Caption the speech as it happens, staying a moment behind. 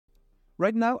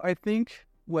right now, I think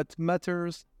what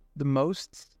matters the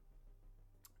most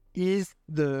is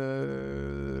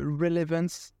the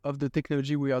relevance of the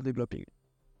technology we are developing.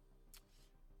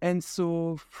 And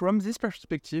so from this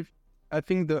perspective, I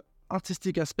think the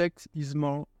artistic aspect is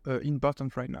more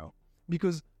important right now,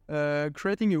 because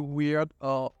creating a weird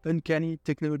or uncanny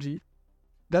technology,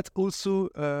 that's also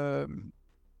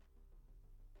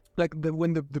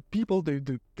when the people,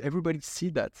 everybody see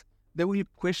that, they will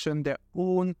question their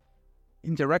own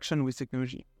interaction with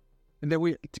technology, and they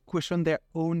will question their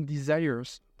own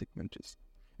desires of technologies.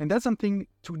 And that's something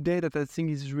today that I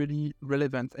think is really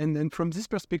relevant. And from this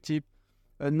perspective,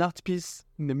 an art piece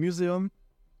in the museum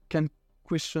can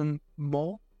question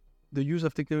more the use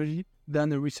of technology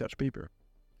than a research paper.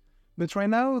 But right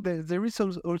now, there is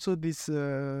also this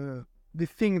the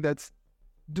thing that,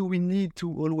 do we need to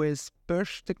always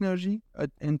push technology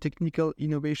and technical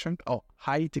innovation, or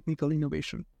high technical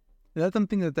innovation? And that's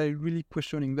something that I'm really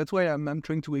questioning. That's why I'm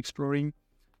trying to exploring,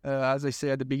 as I say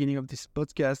at the beginning of this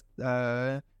podcast,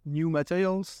 new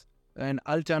materials and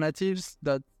alternatives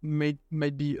that might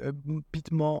be a bit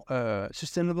more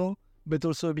sustainable, but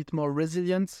also a bit more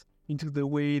resilient into the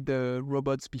way the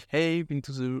robots behave,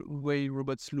 into the way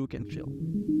robots look and feel.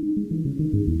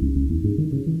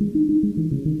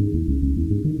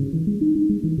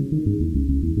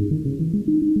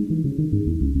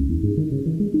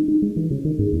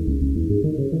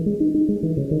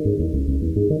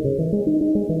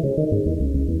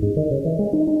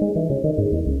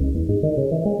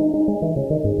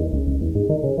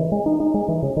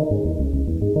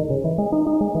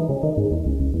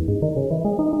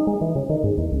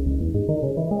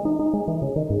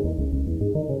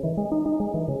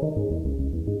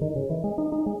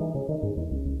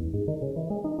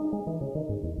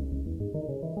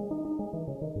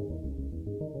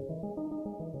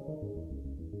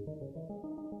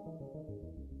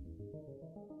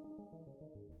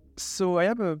 So I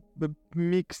have a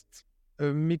mixed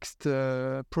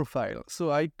profile.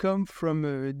 So I come from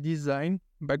a design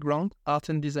background, art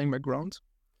and design background,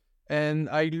 and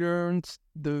I learned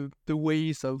the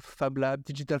ways of Fab Lab,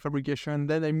 digital fabrication.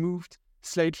 Then I moved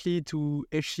slightly to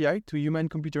HCI, to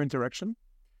human-computer interaction.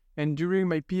 And during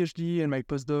my PhD and my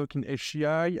postdoc in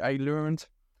HCI, I learned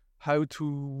how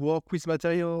to work with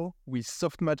material, with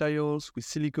soft materials, with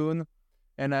silicone.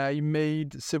 And I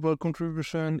made several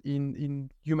contributions in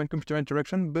human-computer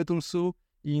interaction, but also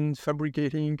in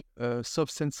fabricating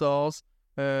soft sensors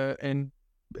and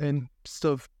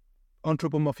soft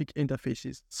anthropomorphic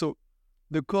interfaces. So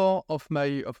the core of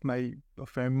my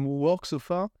work so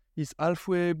far is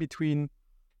halfway between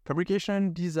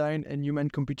fabrication, design, and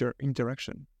human-computer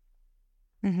interaction.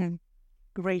 Mm-hmm.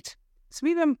 Great. So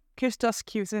maybe I'm curious to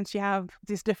ask you, since you have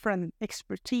this different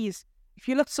expertise, if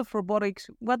you look at robotics,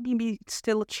 what may be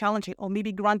still challenging, or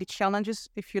maybe granted challenges,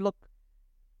 if you look,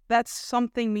 that's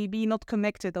something maybe not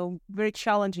connected or very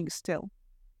challenging still?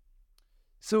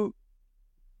 So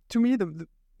to me,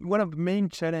 one of the main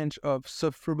challenge of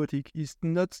soft robotic is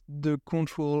not the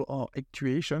control or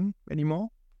actuation anymore,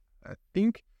 I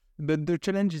think, but the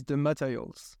challenge is the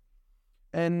materials.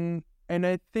 And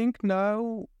I think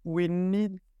now we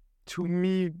need to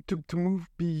move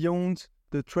beyond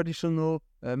the traditional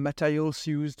materials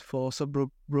used for soft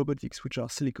robotics, which are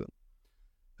silicone.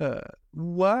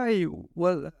 Why?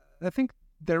 Well, I think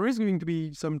there is going to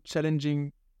be some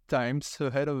challenging times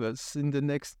ahead of us in the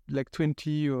next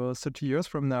 20 or 30 years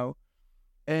from now.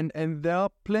 And there are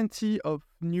plenty of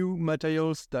new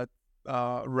materials that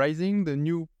are rising, the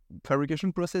new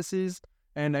fabrication processes.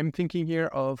 And I'm thinking here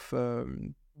of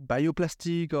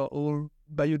bioplastic or all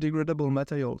biodegradable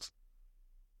materials.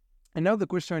 And now the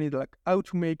question is how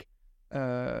to make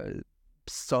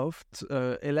soft,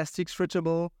 elastic,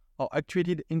 stretchable, or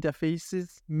actuated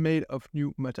interfaces made of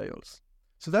new materials.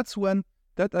 So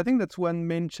I think that's one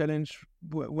main challenge,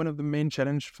 one of the main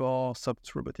challenge for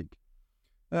soft robotic.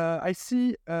 I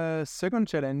see a second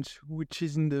challenge, which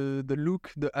is in the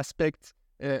look, the aspect,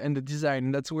 and the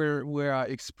design. That's where I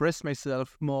express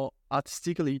myself more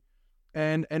artistically.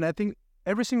 And I think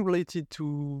everything related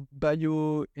to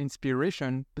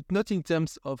bio-inspiration, but not in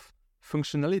terms of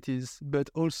functionalities, but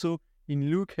also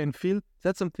in look and feel,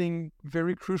 that's something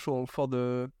very crucial for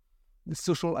the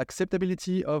social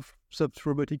acceptability of soft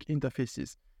robotic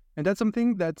interfaces. And that's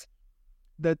something that's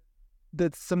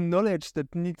some knowledge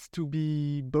that needs to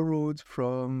be borrowed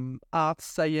from art,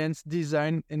 science,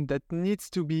 design, and that needs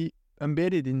to be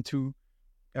embedded into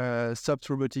soft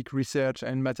robotic research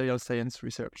and material science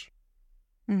research.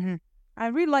 Mm-hmm. I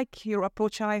really like your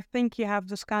approach, and I think you have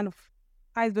this kind of,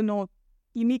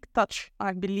 unique touch,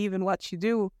 I believe, in what you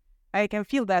do. I can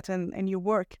feel that in your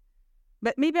work.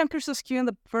 But maybe I'm curious to skew in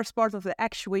the first part of the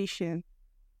actuation.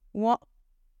 What,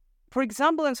 for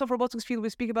example, in soft robotics field, we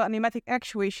speak about pneumatic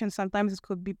actuation. Sometimes it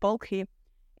could be bulky.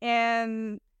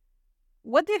 And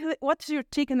what's your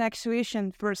take on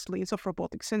actuation, firstly, in soft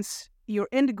robotics, since your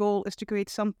end goal is to create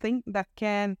something that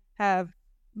can have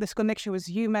this connection with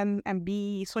human and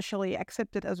be socially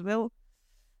accepted as well.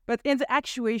 But in the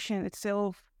actuation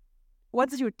itself,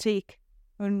 what's your take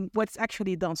on what's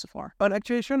actually done so far? On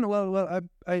actuation,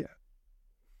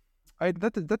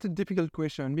 that's a difficult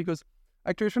question, because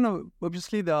actuation,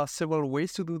 obviously, there are several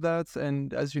ways to do that,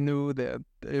 and as you know,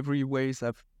 every ways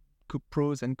have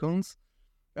pros and cons.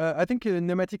 I think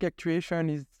pneumatic actuation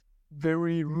is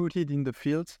very rooted in the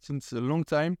field since a long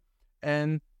time,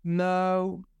 and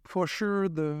now for sure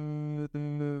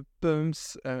the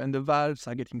pumps and the valves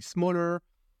are getting smaller,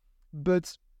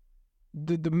 but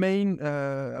the main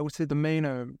I would say the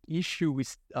main issue we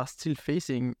are still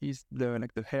facing is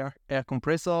the air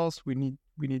compressors. We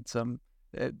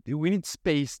need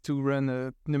space to run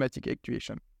a pneumatic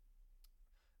actuation.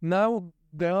 Now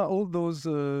there are all those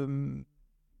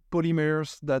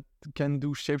polymers that can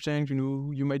do shape change.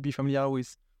 You might be familiar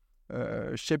with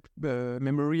shape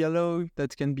memory alloy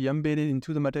that can be embedded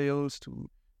into the materials to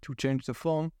change the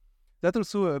form. That's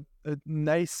also a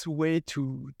nice way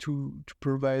to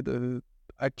provide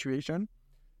actuation.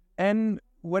 And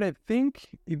what I think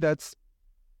is that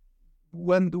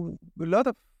a lot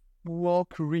of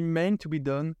work remains to be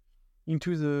done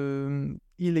into the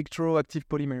electroactive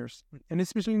polymers, and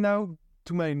especially now,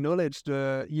 to my knowledge,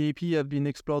 the EAP have been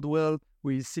explored well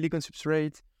with silicon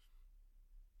substrate.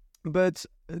 But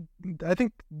I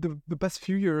think the past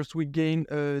few years we gained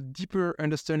a deeper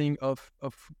understanding of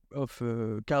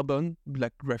carbon,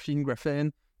 like graphene,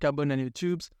 graphene, carbon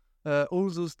nanotubes, all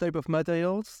those type of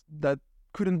materials that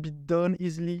couldn't be done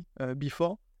easily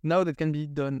before. Now that can be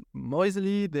done more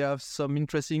easily. They have some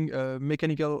interesting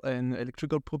mechanical and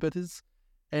electrical properties,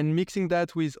 and mixing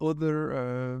that with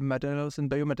other materials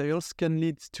and biomaterials can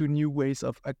lead to new ways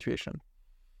of actuation.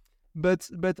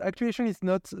 But actuation is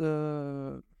not.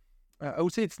 I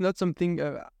would say it's not something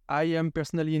I am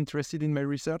personally interested in my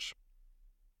research,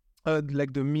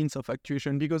 like the means of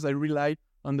actuation, because I rely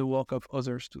on the work of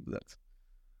others to do that.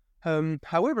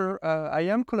 However, I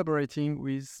am collaborating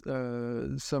with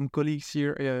some colleagues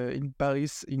here in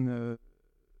Paris, in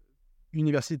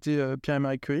Université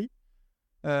Pierre-Marie Curie,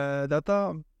 that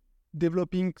are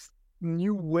developing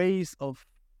new ways of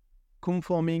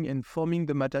conforming and forming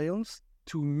the materials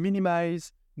to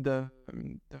minimize the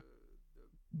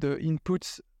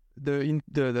inputs, the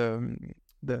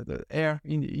air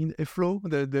in flow,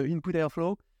 the input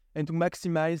airflow, and to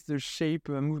maximize the shape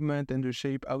movement and the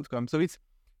shape outcome. So it's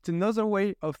another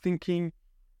way of thinking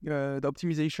the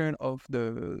optimization of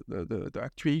the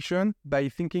actuation by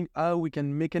thinking how we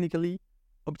can mechanically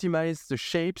optimize the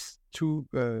shapes to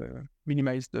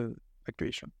minimize the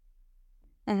actuation.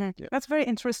 Mm-hmm. Yeah. That's a very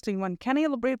interesting one. Can you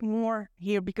elaborate more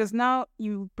here? Because now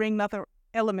you bring another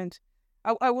element.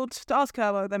 I will just ask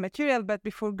about the material, but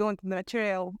before going to the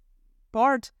material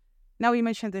part, now you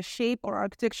mentioned the shape or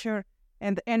architecture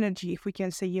and the energy, if we can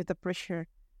say here, the pressure.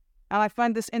 And I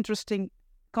find this interesting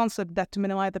concept that to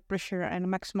minimize the pressure and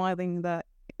maximizing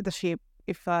the shape,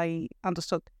 if I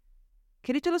understood.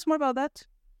 Can you tell us more about that?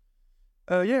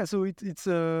 Yeah, so it's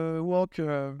a work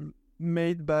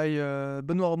made by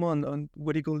Benoit Armand on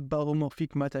what he called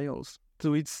baromorphic materials.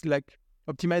 So it's like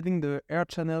optimizing the air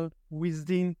channel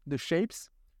within the shapes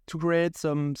to create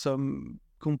some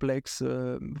complex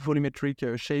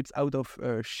volumetric shapes out of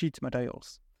sheet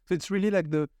materials. So it's really like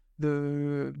the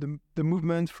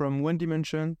movement from one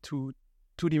dimension to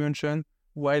two dimension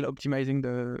while optimizing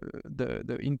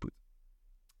the input.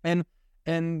 And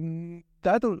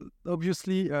that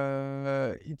obviously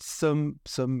it's some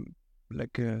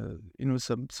like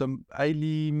some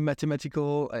highly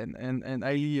mathematical and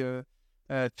highly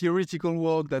theoretical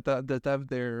work that have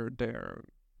their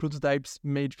prototypes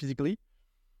made physically,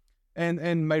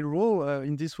 and my role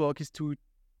in this work is to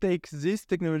take this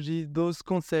technology, those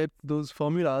concepts, those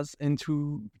formulas, and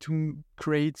to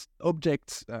create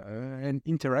objects and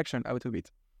interaction out of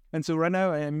it. And so right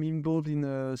now I am involved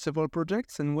in several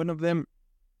projects, and one of them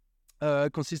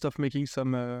consists of making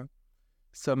some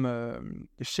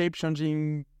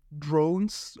shape-changing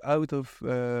drones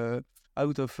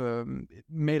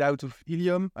made out of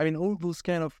helium. I mean, all those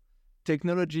kind of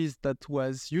technologies that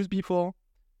was used before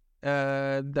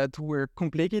that were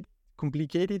complicated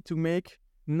to make.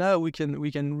 Now we can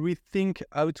rethink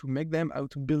how to make them, how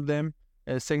to build them,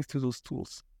 thanks to those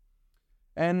tools.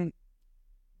 And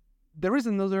there is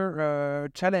another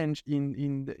challenge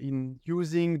in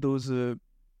using those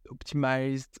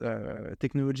optimized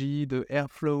technology, the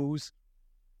airflows.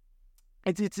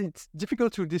 It's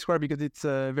difficult to describe because it's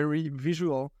very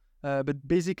visual, but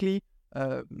basically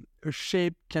a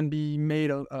shape can be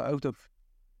made out of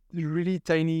really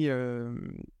tiny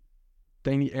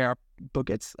air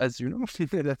pockets, as you know.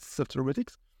 That's soft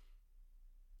robotics.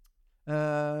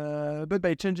 But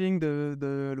by changing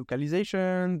the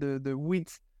localization, the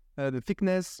width, the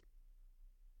thickness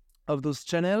of those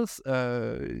channels,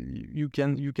 you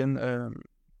can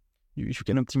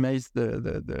optimize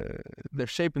the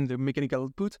shape and the mechanical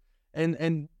output,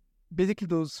 and basically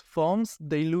those forms,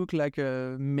 they look like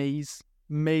a maze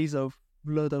of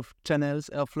lot of channels,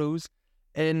 airflows,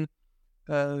 and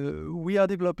we are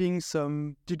developing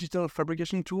some digital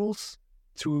fabrication tools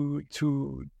to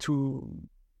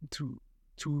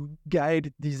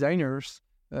guide designers,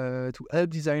 to help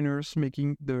designers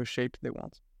making the shape they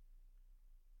want.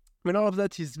 When all of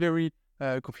that is very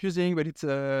confusing, but it's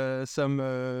some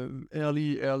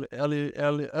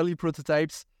early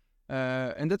prototypes,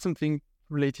 and that's something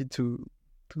related to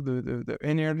the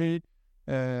energy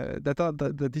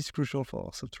that is crucial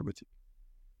for soft robotics.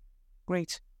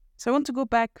 Great. So I want to go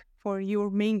back for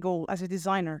your main goal as a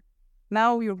designer.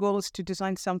 Now your goal is to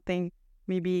design something,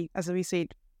 maybe, as we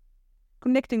said,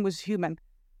 connecting with human.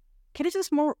 Can you tell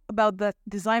us more about that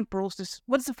design process?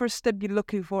 What's the first step you're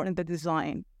looking for in the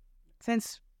design?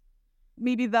 Since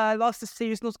maybe the last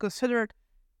stage is not considered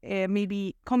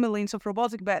maybe commonly in soft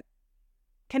robotics, but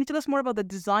can you tell us more about the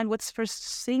design? What's the first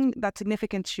thing that's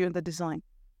significant to you in the design?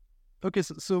 Okay,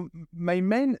 so my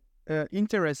main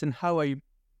interest in how I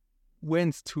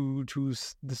went to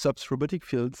the soft robotic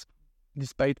fields,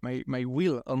 despite my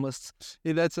will almost,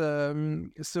 is that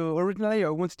so originally I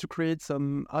wanted to create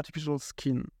some artificial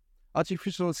skin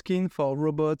for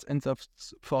robots and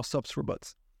for soft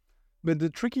robots. But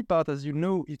the tricky part, as you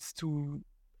know, is to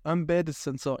embed the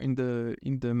sensor in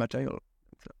the material,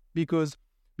 because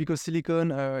silicon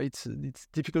it's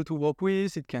difficult to work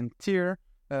with. It can tear.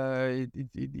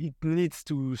 It needs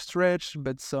to stretch,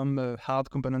 but some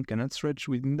hard component cannot stretch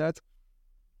within that.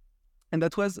 And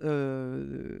that was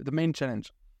the main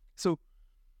challenge. So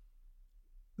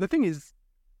the thing is,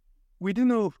 we do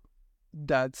know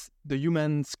that the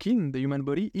human skin, the human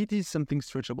body, it is something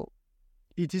stretchable.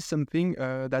 It is something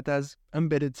that has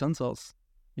embedded sensors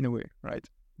in a way, right?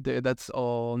 That's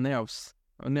our nerves,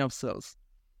 our nerve cells.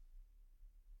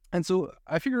 And so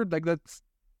I figured like that's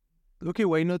okay.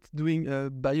 Why not doing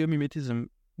biomimetism?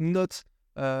 Not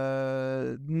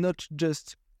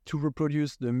just to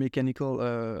reproduce the mechanical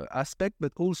aspect,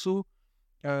 but also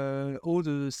all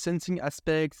the sensing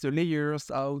aspects, the layers,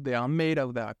 how they are made,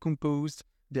 how they are composed,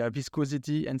 their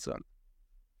viscosity, and so on.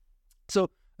 So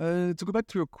to go back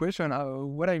to your question,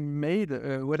 what I'm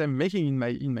making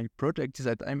in my project is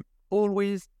that I'm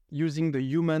always using the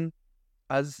human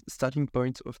as starting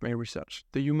point of my research,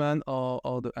 the human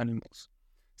or the animals.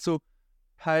 So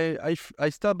I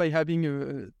start by having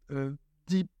a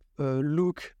deep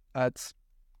look at,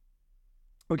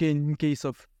 okay, in case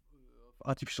of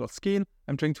artificial skin,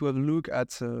 I'm trying to have a look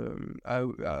at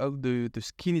how the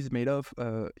skin is made of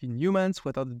in humans.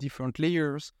 What are the different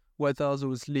layers? What are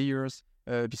those layers?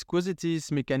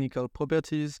 Viscosities, mechanical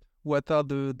properties. What are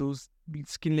those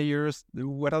skin layers?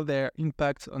 What are their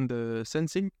impacts on the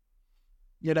sensing?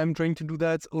 Yet I'm trying to do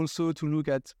that also to look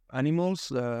at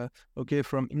animals. Okay,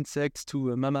 from insects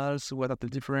to mammals. What are the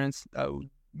difference?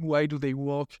 Why do they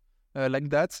work like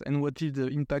that? And what is the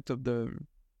impact of the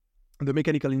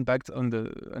mechanical impact on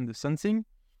the sensing?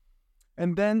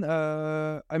 And then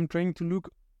I'm trying to look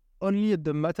only at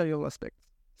the material aspect.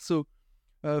 So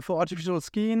for artificial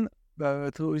skin,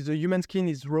 the human skin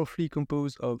is roughly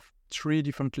composed of 3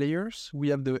 different layers. We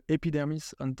have the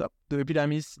epidermis on top. The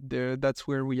epidermis, that's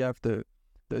where we have to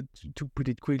put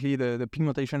it quickly, the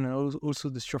pigmentation and also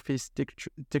the surface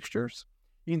textures.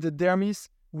 In the dermis,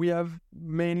 we have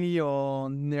mainly our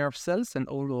nerve cells and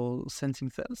all our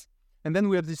sensing cells. And then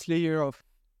we have this layer of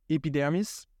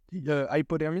epidermis,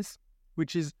 hypodermis,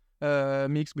 which is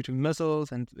mixed between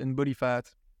muscles and body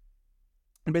fat.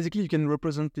 And basically, you can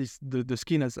represent the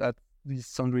skin as this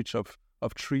sandwich of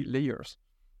 3 layers.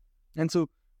 And so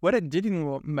what I did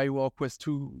in my work was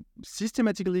to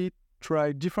systematically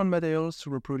try different materials to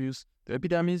reproduce the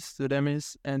epidermis, the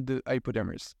dermis, and the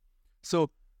hypodermis. So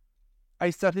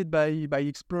I started by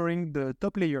exploring the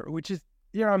top layer, which is,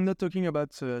 here I'm not talking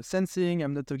about sensing,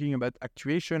 I'm not talking about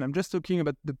actuation, I'm just talking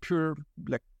about the pure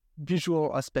like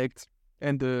visual aspect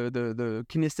and the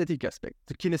kinesthetic aspect,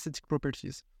 the kinesthetic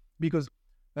properties. Because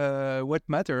what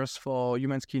matters for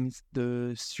human skin is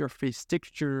the surface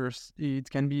textures. It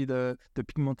can be the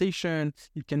pigmentation.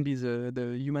 It can be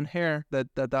the human hair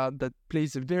that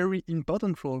plays a very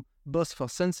important role both for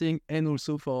sensing and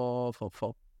also for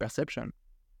perception.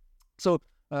 So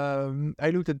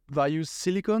I looked at various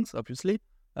silicones, obviously,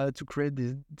 to create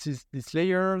this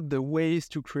layer. The ways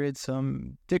to create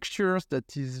some textures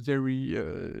that is very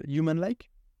human-like.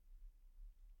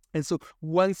 And so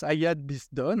once I had this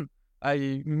done,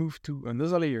 I moved to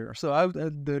another layer. So out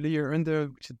at the layer under,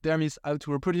 which determines how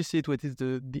to reproduce it, what is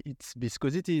its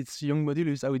viscosity, its Young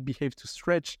modulus, how it behaves to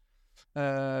stretch,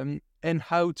 and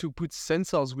how to put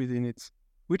sensors within it,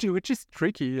 which is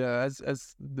tricky, as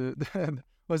the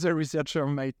other researcher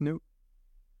might know.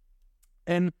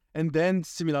 And then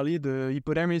similarly the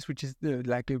hypodermis, which is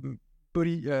like a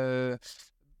body,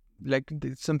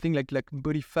 something like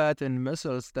body fat and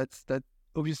muscles. That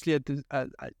obviously it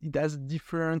has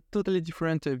totally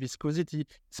different viscosity.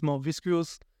 It's more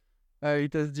viscous.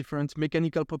 It has different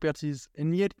mechanical properties,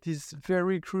 and yet it is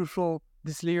very crucial.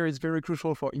 This layer is very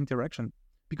crucial for interaction,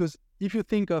 because if you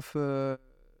think of an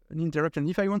interaction,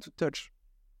 if I want to touch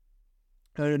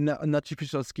an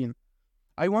artificial skin,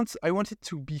 I want it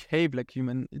to behave like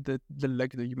human,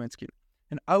 like the human skin.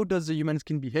 And how does the human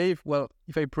skin behave? Well,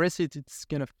 if I press it, it's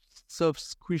kind of soft,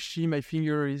 squishy. My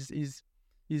finger is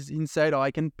inside, or I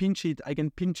can pinch it. I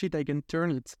can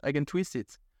turn it. I can twist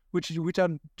it, which are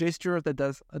gestures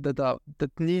that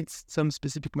needs some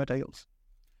specific materials.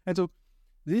 And so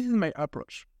this is my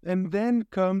approach. And then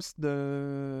comes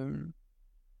the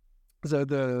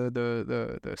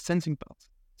sensing part.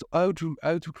 So how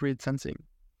to create sensing.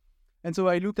 And so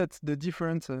I looked at the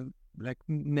different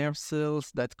nerve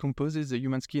cells that composes the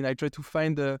human skin. I tried to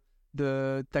find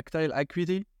the tactile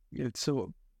acuity.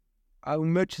 So how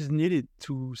much is needed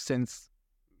to sense?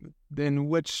 Then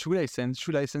what should I sense?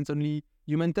 Should I sense only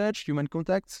human touch, human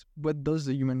contact? What does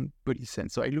the human body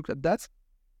sense? So I looked at that.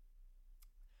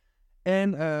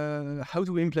 And how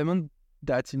to implement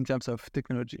that in terms of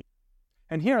technology.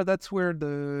 And here, that's where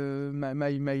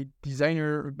my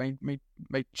designer,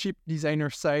 my chip designer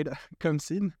side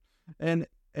comes in, and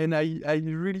I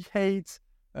really hate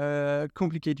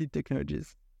complicated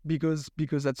technologies because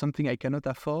that's something I cannot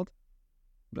afford,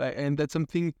 and that's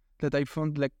something that I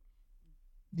found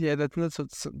that's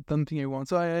not something I want.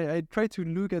 So I try to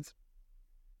look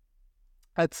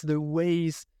at the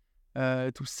ways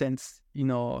to sense in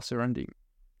our surrounding.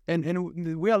 And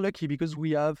we are lucky because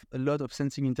we have a lot of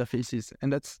sensing interfaces,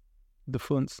 and that's the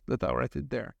phones that are right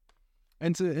there.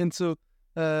 And so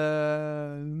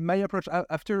my approach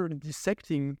after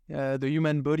dissecting the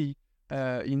human body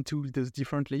into those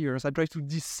different layers, I try to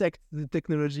dissect the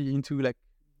technology into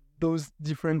those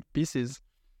different pieces.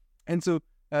 And so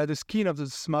the skin of the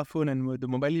smartphone and the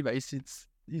mobile device,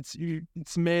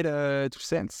 it's made to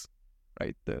sense,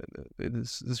 right? The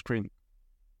screen.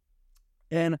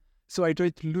 And so I try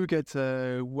to look at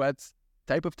what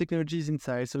type of technology is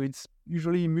inside. So it's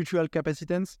usually mutual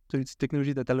capacitance. So it's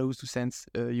technology that allows to sense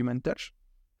human touch.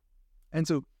 And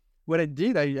so what I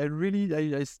did,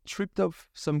 I stripped off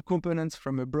some components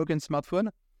from a broken smartphone,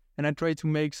 and I tried to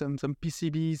make some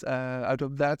PCBs out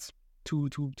of that to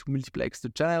multiplex the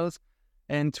channels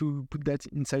and to put that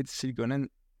inside silicon.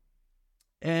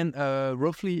 And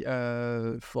roughly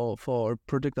for a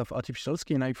product of artificial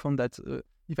skin, I found that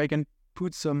if I can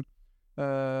put some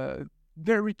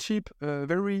very cheap,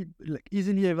 very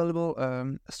easily available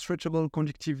stretchable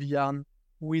conductive yarn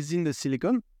within the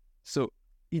silicon, so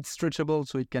it's stretchable,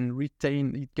 so it can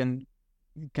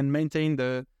maintain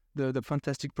the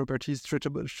fantastic properties,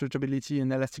 stretchability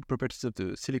and elastic properties of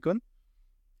the silicon,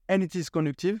 and it is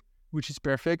conductive, which is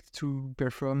perfect to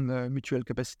perform mutual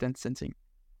capacitance sensing.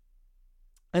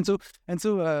 And so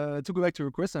to go back to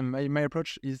your question, my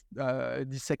approach is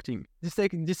dissecting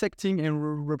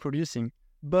and reproducing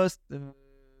both the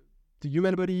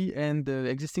human body and the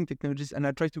existing technologies, and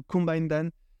I try to combine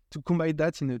that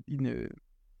in a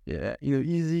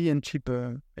easy and cheap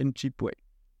way.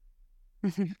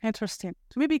 Interesting.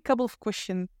 So maybe a couple of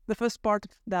questions. The first part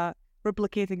of that,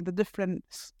 replicating the different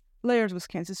layers of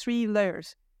skins, the 3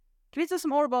 layers. Can you tell us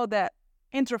more about that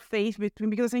interface between,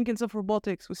 because I think in some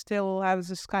robotics we still have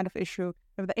this kind of issue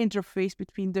of the interface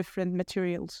between different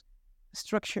materials,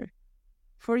 structure.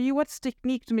 For you, what's the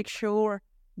technique to make sure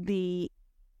the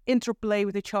interplay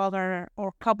with each other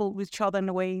or couple with each other in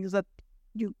a way that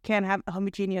you can have a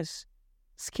homogeneous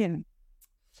skin?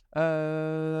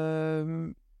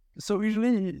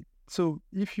 So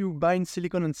if you bind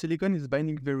silicon on silicon, it's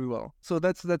binding very well. So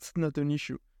that's not an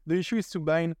issue. The issue is to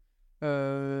bind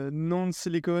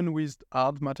non-silicon with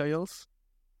hard materials.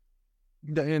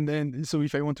 And so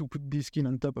if I want to put this skin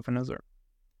on top of another.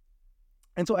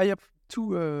 And so I have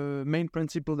two main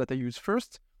principles that I use.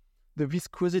 First, the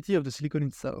viscosity of the silicone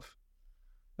itself.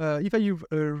 If I use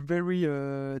a very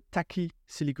tacky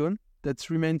silicone that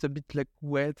remains a bit like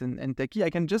wet and tacky, I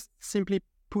can just simply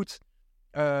put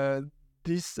some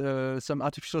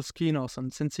artificial skin or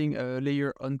some sensing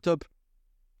layer on top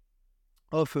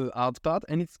of a hard part,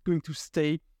 and it's going to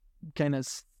stay kind of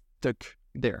stuck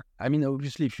there. I mean,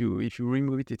 obviously, if you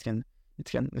remove it, it's going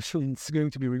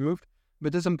to be removed.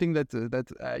 But that's something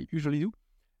that I usually do.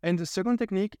 And the second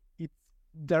technique, it's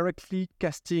directly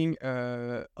casting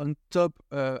on top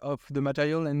of the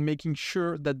material and making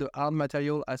sure that the hard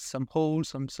material has some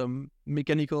holes, some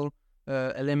mechanical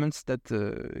elements that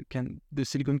the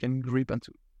silicone can grip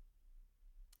onto.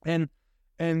 And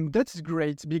that's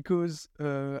great because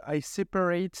I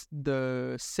separate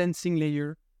the sensing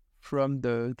layer from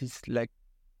this like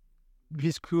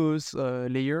viscose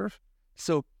layer.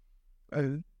 So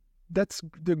that's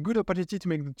the good opportunity to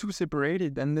make the two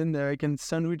separated, and then I can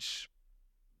sandwich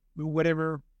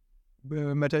whatever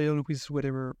material with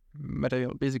whatever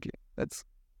material. Basically, that's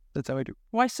how I do.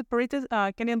 Why separated?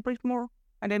 Can you elaborate more?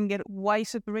 I didn't get why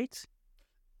separate.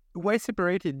 Why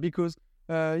separated? Because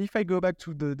if I go back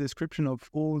to the description of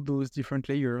all those different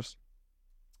layers,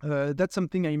 that's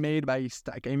something I made by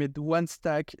stack. I made one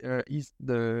stack is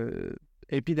the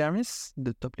epidermis,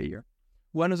 the top layer.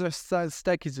 One other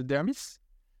stack is the dermis,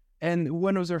 and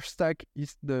one other stack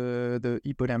is the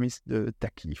hypodermis, the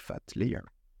tacky fat layer.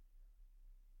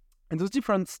 And those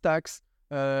different stacks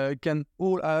can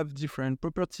all have different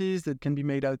properties that can be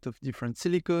made out of different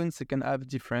silicones. They can have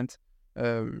different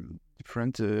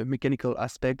mechanical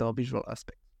aspect or visual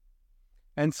aspect.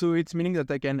 And so it's meaning that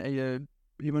I can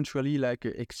eventually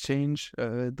exchange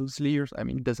those layers. I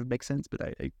mean, it doesn't make sense, but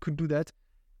I could do that.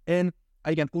 And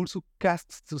I can also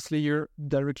cast those layers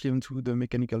directly onto the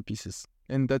mechanical pieces.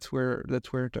 And that's where the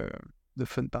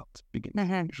fun part begins,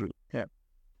 usually. Yeah.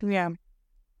 Yeah.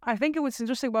 I think it was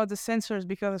interesting about the sensors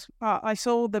because I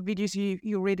saw the videos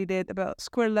you already did about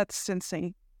square lattice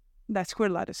sensing, that square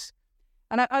lattice.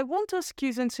 And I want to ask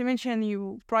you, since you mentioned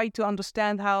you try to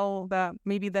understand how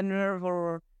maybe the nerve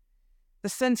or the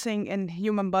sensing in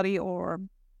human body or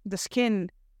the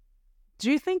skin, do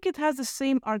you think it has the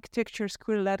same architecture,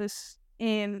 square lattice?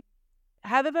 And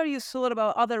have ever you thought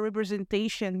about other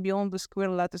representation beyond the square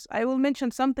lattice? I will mention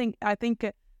something, I think,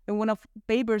 in one of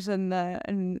papers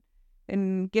and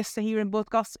guests here in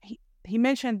podcast, he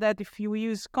mentioned that if you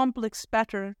use complex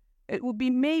pattern, it would be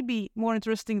maybe more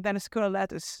interesting than a square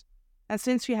lattice. And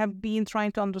since you have been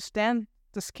trying to understand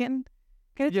the skin,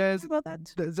 can you talk about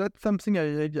that? That's something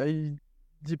I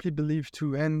deeply believe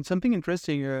too. And something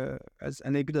interesting as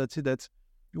an anecdote is that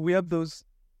we have a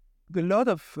lot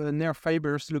of nerve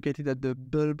fibers located at the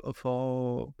bulb of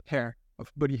our hair, of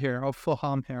body hair, of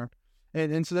forearm hair.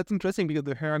 And so that's interesting because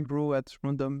the hair grow at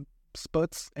random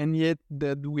spots, and yet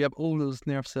that we have all those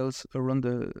nerve cells around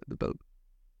the bulb.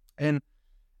 And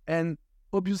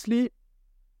obviously,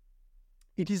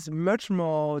 it is much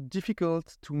more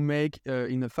difficult to make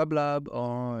in a fab lab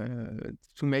or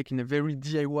to make in a very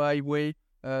DIY way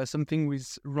something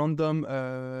with random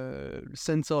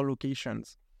sensor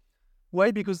locations.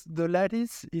 Why? Because the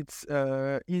lattice, it's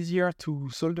easier to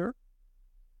solder.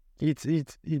 It's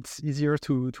easier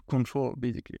to control,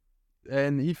 basically.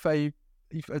 And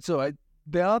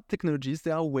there are technologies,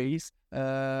 there are ways,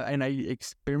 and I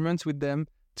experiment with them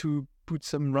to put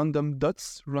some random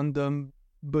dots, random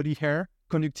body hair,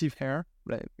 conductive hair,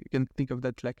 like you can think of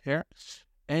that like hair,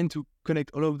 and to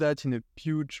connect all of that in a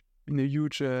huge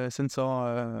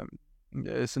sensor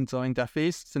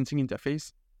interface, sensing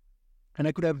interface, and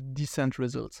I could have decent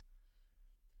results.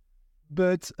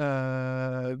 But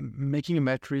making a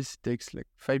matrix takes like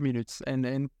 5 minutes,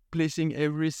 and placing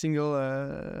every single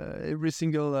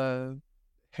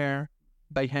hair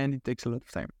by hand, it takes a lot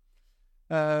of time.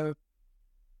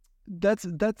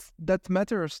 That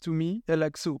matters to me.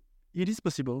 So it is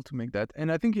possible to make that, and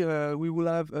I think we will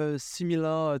have a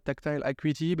similar tactile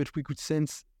acuity, but we could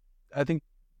sense, I think,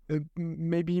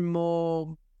 maybe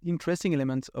more interesting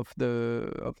elements of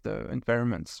the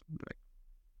environments.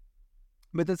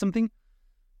 But that's something.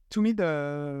 To me,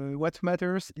 what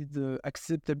matters is the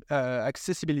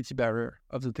accessibility barrier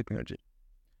of the technology,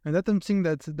 and that's something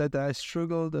that I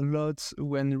struggled a lot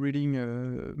when reading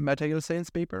a material science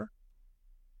paper.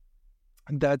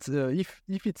 That if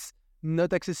it's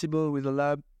not accessible with a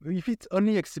lab, if it's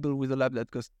only accessible with a lab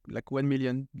that costs like $1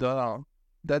 million,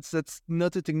 that's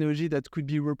not a technology that could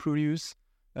be reproduced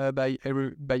by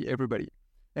everybody.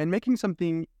 And making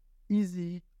something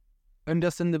easy,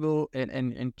 understandable,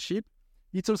 and cheap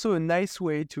it's also a nice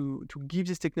way to give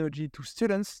this technology to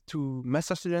students, to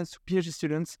master students, to PhD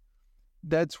students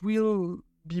that will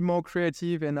be more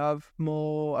creative and have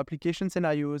more application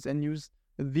scenarios and use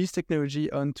this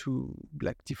technology onto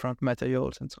like different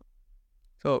materials and so on.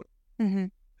 So,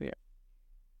 yeah.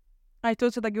 I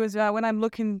totally agree with when I'm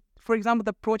looking, for example,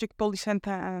 the project Polycenter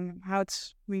and how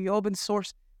it's really open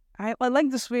source. I like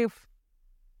this way of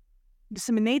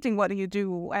disseminating what you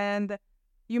do. And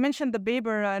you mentioned the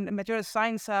paper and material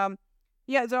science.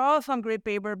 Yeah, there are some great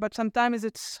paper, but sometimes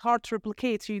it's hard to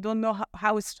replicate. So you don't know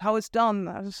how it's done.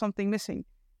 There's something missing.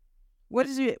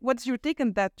 What's your take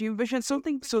on that? Do you vision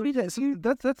something? So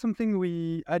that's something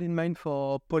we had in mind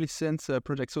for Polysense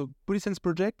project. So Polysense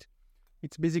project,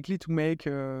 it's basically to make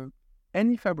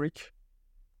any fabric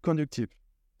conductive.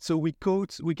 So we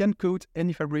can coat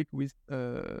any fabric with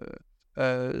a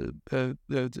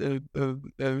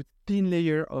thin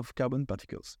layer of carbon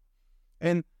particles.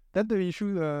 And that the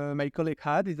issue my colleague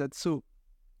had is that so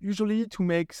usually to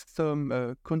make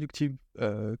some conductive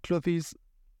clothes,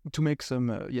 to make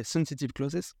some sensitive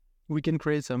clothes, we can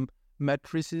create some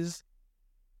matrices,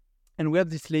 and we have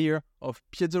this layer of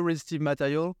piezoresistive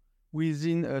material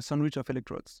within a sandwich of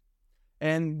electrodes.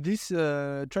 And this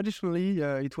traditionally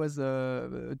it was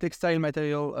a textile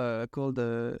material called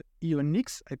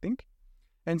ElDiwiny, I think,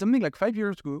 and something like 5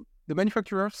 years ago, the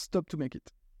manufacturer stopped to make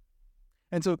it.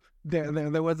 And so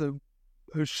there was a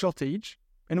shortage,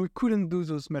 and we couldn't do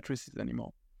those matrices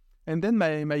anymore. And then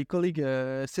my colleague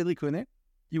Cédric René,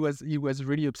 he was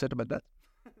really upset about that,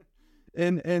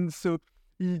 and so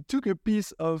he took a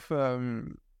piece of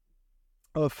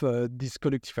this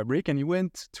conductive fabric, and he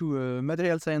went to a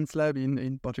material science lab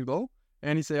in Portugal,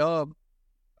 and he said, "Oh,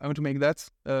 I want to make that.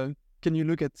 Can you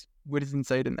look at what is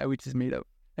inside and how it is made of?"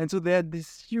 And so they had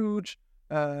this huge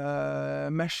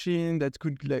machine that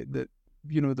could the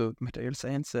material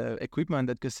science equipment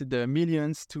that costed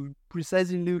millions to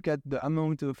precisely look at the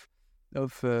amount of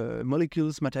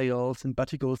molecules, materials, and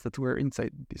particles that were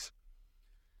inside this.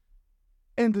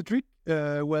 And the trick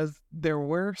was there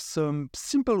were some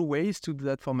simple ways to do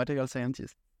that for material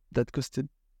scientists that costed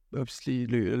obviously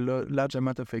a large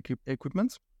amount of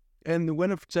equipment. And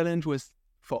one of the challenge was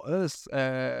for us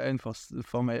and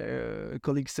for my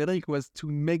colleague Cédric was to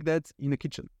make that in a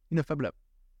kitchen, in a fab lab.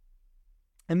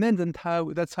 And then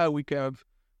that's how we came up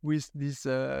with this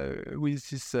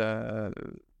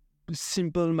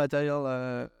simple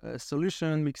material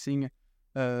solution, mixing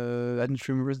I don't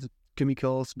remember the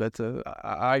chemicals, but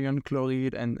iron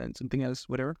chloride and something else,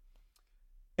 whatever.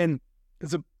 And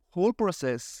the whole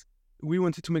process, we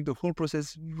wanted to make the whole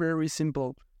process very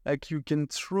simple. Like you can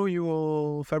throw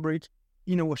your fabric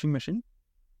in a washing machine,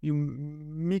 you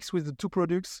mix with the two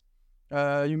products,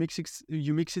 you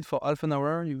mix it for half an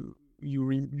hour, you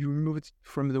remove it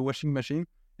from the washing machine,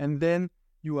 and then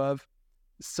you have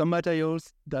some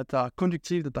materials that are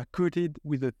conductive, that are coated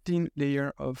with a thin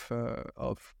layer of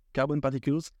carbon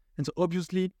particles. And so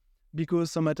obviously,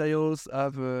 because some materials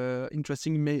have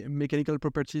interesting mechanical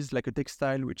properties like a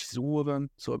textile, which is woven,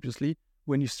 so obviously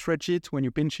when you stretch it, when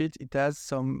you pinch it, it has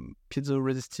some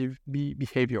piezoresistive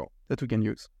behavior that we can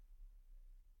use.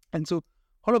 And so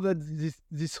all of that,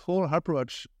 this whole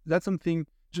approach, that's something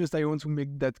just I want to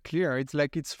make that clear. It's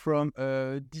like it's from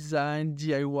a design,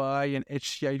 DIY, and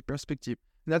HCI perspective.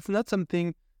 That's not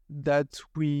something that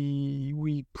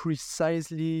we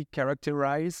precisely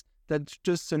characterize. That's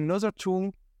just another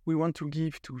tool we want to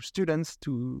give to students,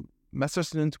 to master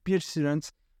students, to PhD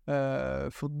students,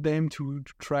 for them to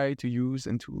try to use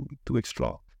and to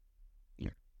explore.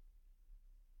 Yeah.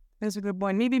 That's a good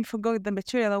point. Maybe if we go with the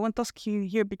material, I want to ask you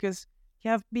here because you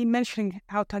have been mentioning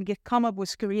how to come up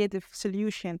with creative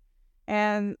solution.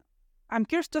 And I'm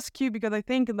curious to ask you because I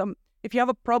think if you have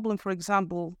a problem, for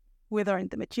example, whether in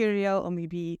the material or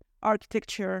maybe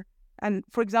architecture, and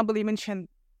for example, you mentioned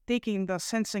taking the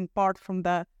sensing part from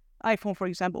the iPhone, for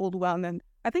example, old one, and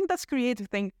I think that's a creative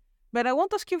thing. But I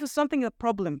want to ask you for something, a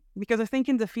problem, because I think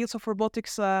in the fields of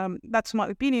robotics, that's my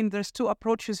opinion, there's two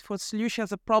approaches for solution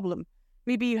as a problem.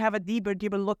 Maybe you have a deeper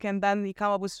look and then you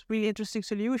come up with really interesting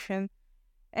solution.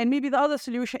 And maybe the other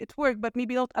solution, it worked, but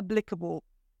maybe not applicable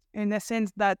in the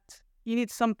sense that you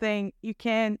need something, you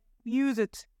can use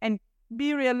it and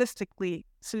be realistic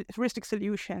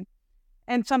solution.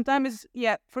 And sometimes,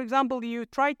 for example, you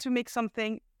try to make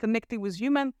something connected with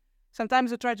human.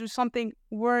 Sometimes you try to do something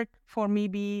work for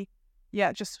maybe,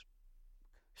 just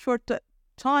short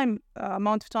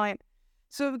amount of time.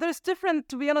 So there's different,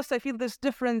 to be honest, I feel there's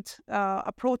different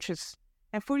approaches.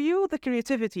 And for you, the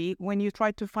creativity, when you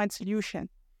try to find solution,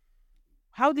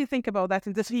 how do you think about that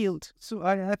in this field? So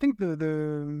I think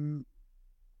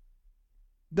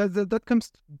that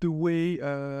comes to the way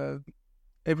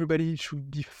everybody should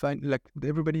define, like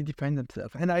everybody define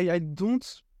themselves. And I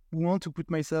don't want to put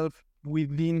myself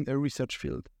within a research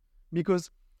field, because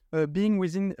being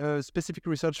within a specific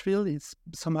research field is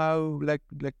somehow like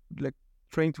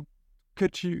trying to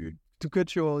cut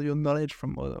your knowledge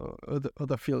from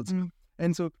other fields.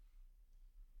 And so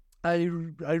I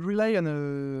rely on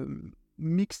a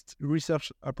mixed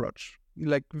research approach,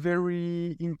 like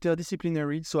very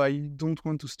interdisciplinary. So I don't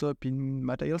want to stop in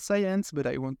material science, but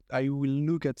I will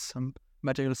look at some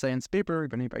material science paper,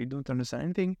 even if I don't understand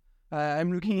anything.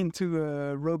 I'm looking into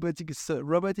robotics,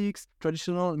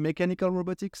 traditional mechanical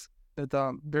robotics that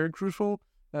are very crucial.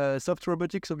 Soft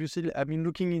robotics, obviously. I've been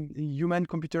looking in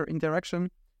human-computer interaction,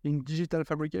 in digital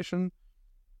fabrication.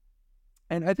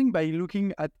 And I think by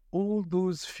looking at all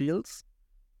those fields,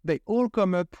 they all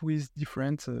come up with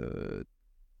different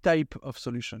type of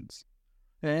solutions.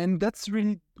 And that's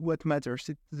really what matters.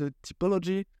 It's the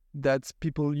typology that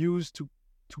people use to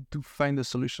find a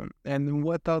solution, and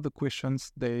what are the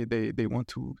questions they want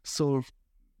to solve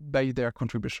by their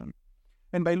contribution.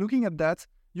 And by looking at that,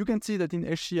 you can see that in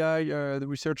HCI, the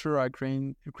researchers are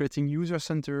creating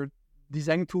user-centered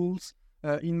design tools.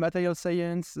 In material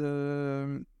science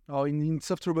or in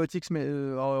soft robotics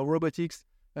or robotics,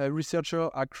 researchers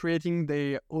are creating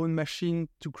their own machine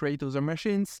to create other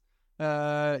machines.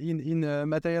 In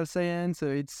material science,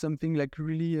 it's something like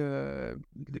really,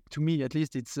 to me at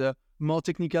least, it's more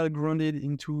technical, grounded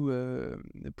into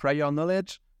prior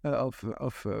knowledge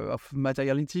of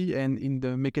materiality and in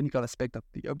the mechanical aspect of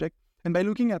the object. And by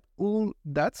looking at all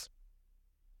that,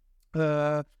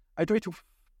 I try to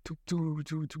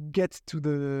get to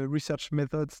the research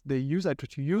methods they use. I try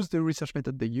to use the research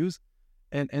method they use,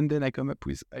 and then I come up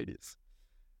with ideas.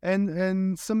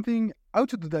 And something, how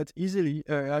to do that easily,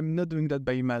 I'm not doing that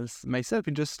by myself,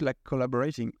 it's just like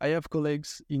collaborating. I have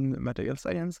colleagues in material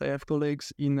science, I have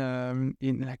colleagues in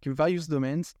like various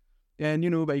domains, and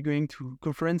by going to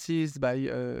conferences, by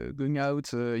going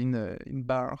out in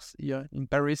bars here in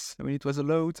Paris when it was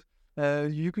allowed,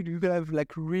 you could have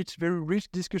like very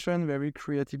rich discussion, very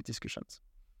creative discussions.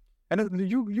 And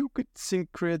you could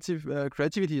think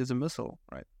creativity as a muscle,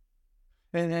 right?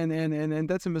 And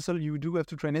that's a muscle you do have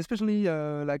to train, especially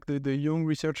like the young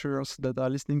researchers that are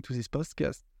listening to this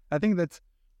podcast. I think that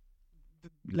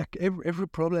like every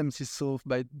problem is solved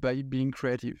by being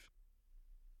creative.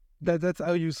 That's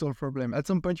how you solve problem. At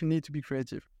some point you need to be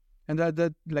creative, and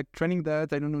that like training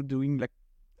that, I don't know, doing like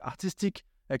artistic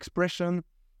expression.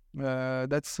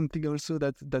 That's something also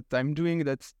that I'm doing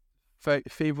that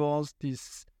favors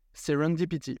this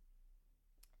serendipity.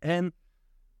 And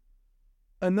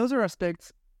another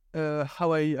aspect,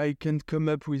 how I can come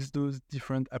up with those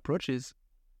different approaches,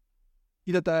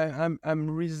 is that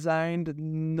I'm resigned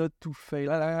not to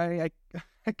fail. I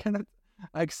cannot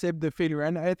accept the failure,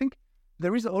 and I think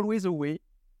there is always a way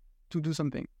to do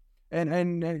something.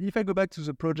 And if I go back to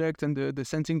the project and the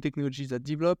sensing technologies that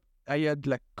developed, I had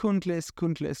like countless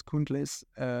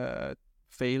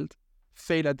failed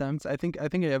attempts. I think I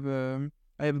have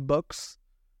a box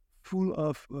full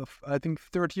of I think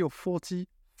 30 or 40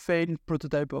 failed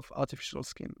prototype of artificial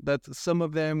skin. That some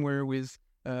of them were with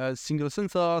single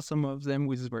sensor, some of them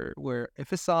were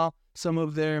FSR, some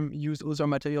of them used other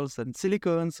materials than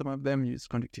silicone, some of them used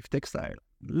conductive textile.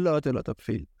 A lot of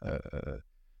failed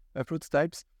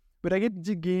prototypes. But I get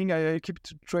digging, I keep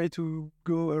try to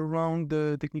go around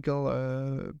the technical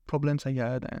problems I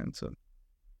had, and so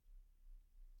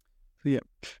yeah.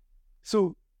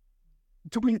 So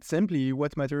to put it simply,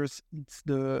 what matters is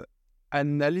the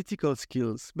analytical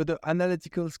skills. But the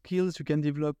analytical skills you can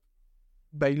develop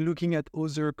by looking at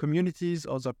other communities,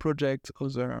 other projects,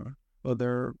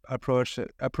 other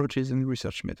approaches and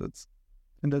research methods.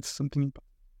 And that's something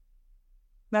important.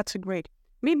 That's great.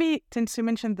 Maybe since you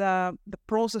mentioned the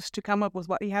process to come up with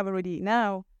what you have already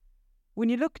now, when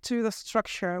you look to the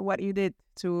structure, what you did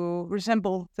to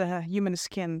resemble the human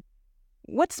skin,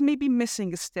 what's maybe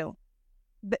missing still?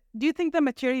 Do you think the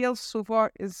material so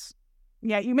far is,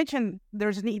 you mentioned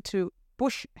there's a need to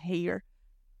push here.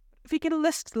 If you can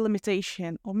list the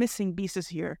limitation or missing pieces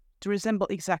here to resemble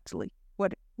exactly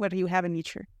what you have in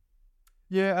nature.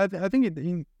 Yeah, I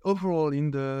think overall in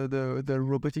the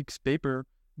robotics paper,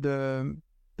 the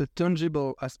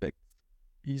tangible aspect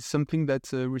is something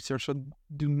that researchers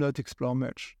do not explore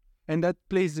much. And that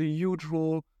plays a huge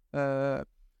role,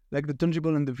 like the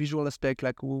tangible and the visual aspect,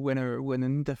 like when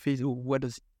an interface, what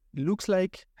does it looks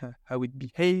like, how it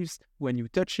behaves when you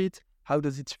touch it, how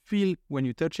does it feel when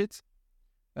you touch it.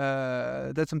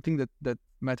 That's something that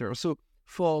matters. So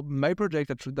for my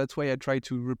project, that's why I try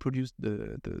to reproduce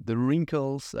the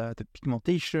wrinkles, the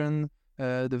pigmentation,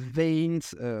 the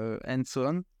veins, and so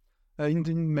on.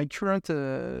 In my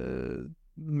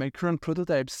current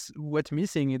prototypes, what's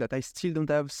missing is that I still don't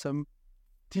have some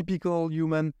typical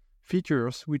human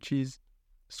features, which is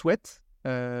sweat,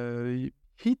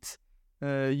 heat,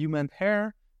 human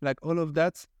hair, like all of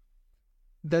that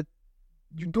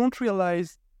you don't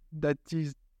realize that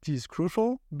is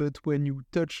crucial, but when you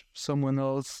touch someone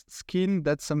else's skin,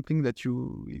 that's something that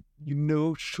you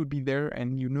know should be there,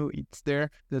 and you know it's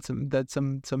there. That's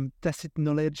some tacit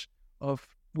knowledge of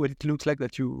what it looks like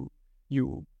that you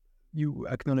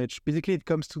acknowledge. Basically, it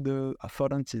comes to the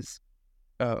affordances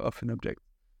of an object,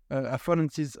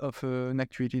 affordances of an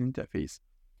actuated interface.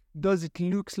 Does it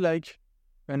look like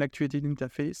an actuated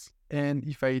interface? And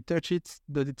if I touch it,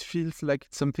 does it feel like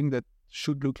it's something that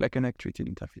should look like an actuated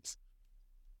interface?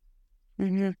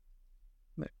 Mm-hmm.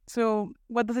 Yeah. So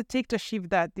what does it take to achieve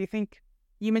that? Do you think,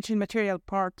 you mentioned material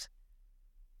part.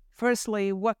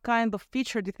 Firstly, what kind of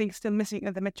feature do you think is still missing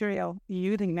in the material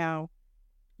you're using now?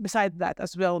 Besides that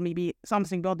as well, maybe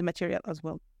something about the material as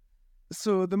well.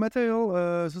 So the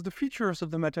material, so the features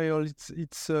of the material,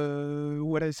 it's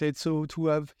what I said. So to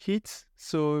have heat,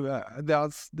 so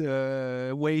there's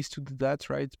the ways to do that,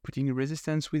 right? Putting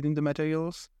resistance within the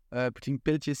materials, putting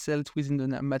Peltier cells within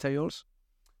the materials.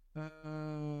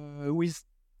 With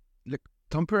like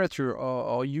temperature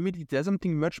or humidity, there's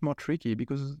something much more tricky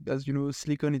because, as you know,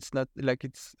 silicon, it's not like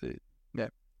it's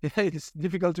it's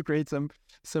difficult to create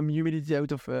some humidity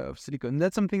out of silicon.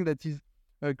 That's something that is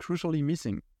crucially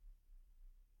missing.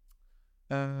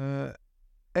 And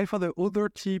for the other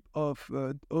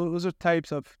other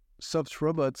types of soft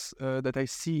robots that I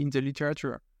see in the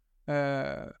literature,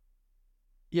 I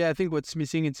think what's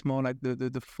missing, it's more like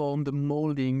the form, the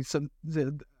molding.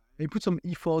 I put some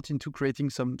effort into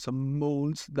creating some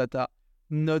molds that are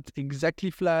not exactly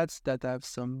flat, that have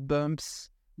some bumps,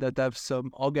 that have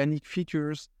some organic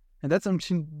features, and that's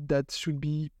something that should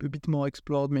be a bit more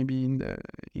explored, maybe in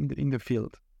the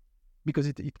field, because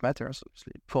it matters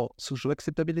obviously for social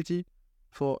acceptability,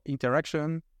 for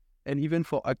interaction, and even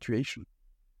for actuation.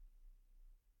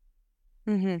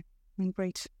 Mm-hmm.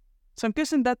 Great. So I'm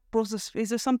guessing that process, is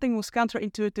there something was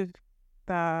counterintuitive,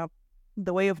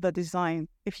 the way of the design?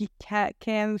 If you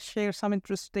can share some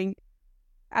interesting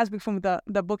aspect from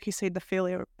the book, you say the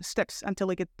failure steps until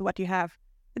you get what you have.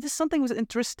 Is this something was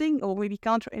interesting or maybe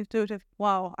counterintuitive?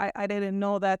 Wow, I didn't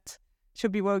know that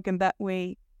should be working that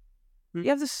way. You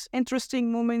have this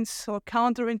interesting moments or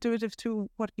counterintuitive to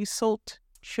what you thought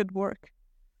should work.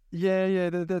 Yeah,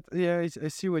 I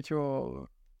see what you're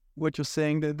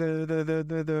saying.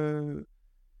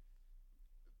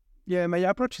 My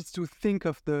approach is to think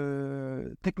of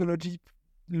the technology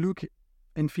look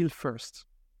and feel first,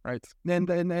 right? And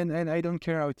I don't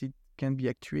care how it can be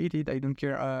actuated. I don't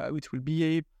care how it will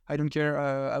behave. I don't care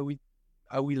how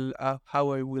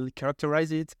I will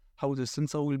characterize it, how the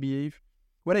sensor will behave.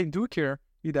 What I do care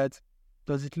is that,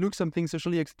 does it look something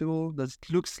socially acceptable? Does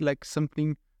it look like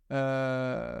something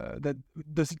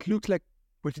does it look like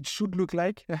what it should look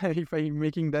like if I'm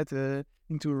making that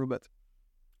into a robot?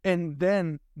 And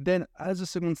then as a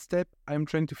second step, I'm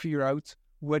trying to figure out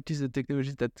what is the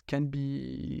technology that can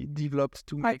be developed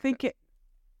to make. I think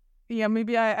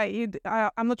maybe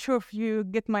I'm not sure if you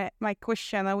get my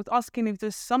question. I was asking if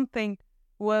there's something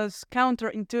was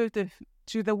counterintuitive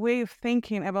to the way of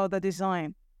thinking about the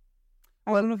design.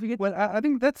 I don't know if you get... Well, I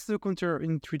think that's the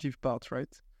counterintuitive part, right?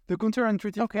 The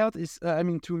counterintuitive part is,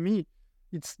 to me,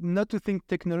 it's not to think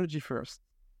technology first,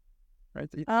 right?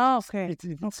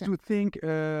 It's to think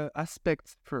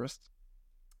aspects first.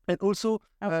 And also,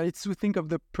 it's to think of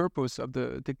the purpose of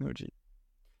the technology.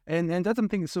 And that's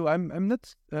something, so I'm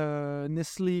not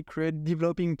necessarily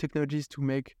developing technologies to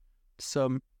make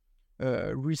some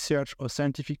research or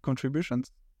scientific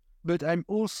contributions. But I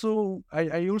also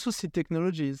see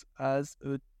technologies as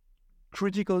a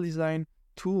critical design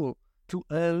tool to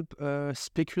help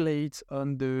speculate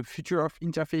on the future of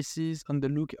interfaces, on the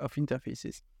look of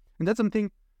interfaces. And that's something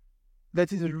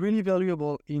that is really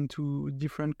valuable into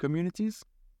different communities.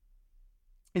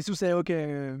 Is to say,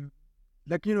 okay,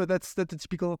 that's the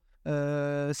typical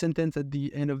sentence at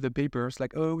the end of the papers,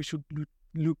 like, oh, we should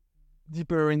look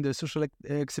deeper in the social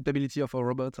acceptability of a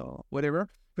robot or whatever.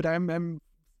 But I'm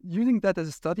using that as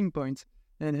a starting point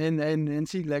and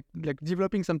see like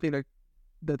developing something like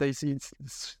that. I see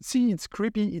it's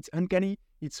creepy, it's uncanny,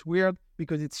 it's weird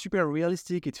because it's super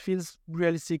realistic, it feels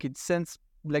realistic, it sounds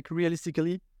like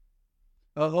realistically.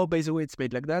 Oh, by the way, it's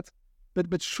made like that.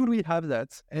 But should we have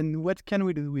that? And what can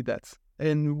we do with that?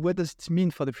 And what does it mean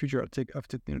for the future of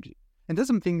technology? And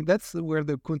that's where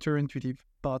the counterintuitive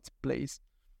part plays.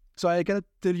 So I cannot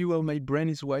tell you how my brain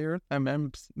is wired.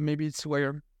 Maybe it's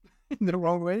wired in the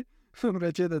wrong way,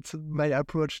 but yeah, that's my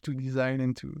approach to design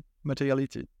and to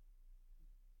materiality.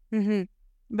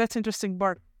 That's interesting,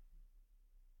 Bart.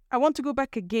 I want to go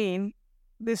back again,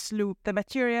 this loop, the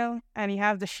material, and you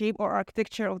have the shape or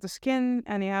architecture of the skin,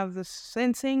 and you have the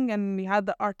sensing, and you have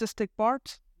the artistic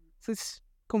part, this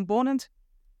component.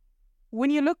 When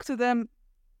you look to them,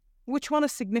 which one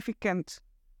is significant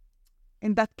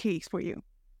in that case for you?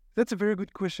 That's a very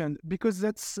good question, because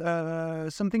that's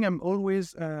something I'm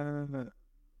always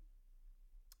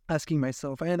asking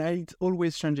myself, and it's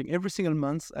always changing. Every single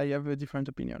month, I have a different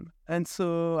opinion. And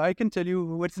so I can tell you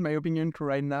what is my opinion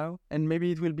right now, and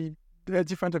maybe it will be a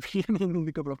different opinion in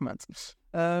a couple of months.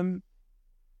 Right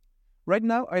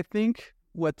now, I think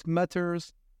what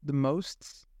matters the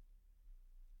most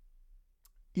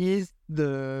is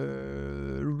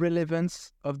the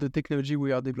relevance of the technology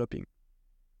we are developing.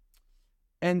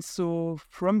 And so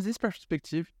from this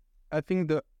perspective, I think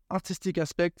the artistic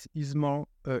aspect is more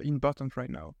important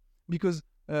right now, because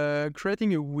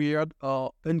creating a weird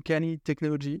or uncanny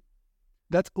technology,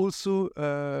 that's also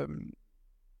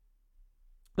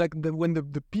when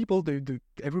the people,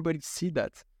 everybody see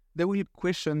that, they will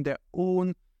question their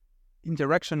own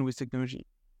interaction with technology,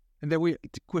 and they will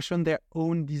question their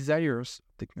own desires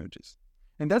of technologies.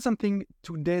 And that's something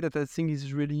today that I think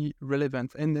is really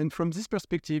relevant. And from this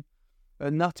perspective,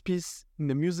 an art piece in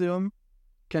the museum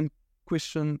can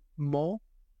question more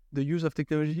the use of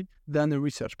technology than a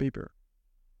research paper,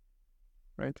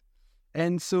 right?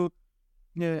 And so,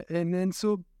 yeah, and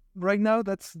so right now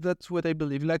that's what I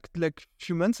believe. Like a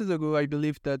few months ago, I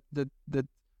believed that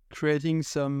creating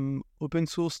some open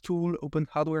source tool, open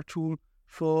hardware tool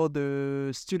for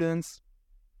the students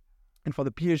and for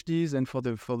the PhDs and for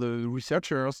the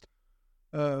researchers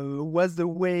was the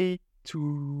way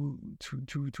to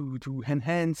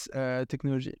enhance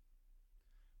technology.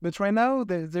 But right now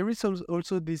there is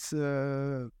also this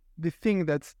the thing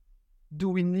that, do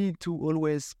we need to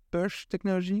always push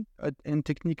technology and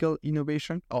technical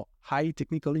innovation or high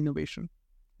technical innovation?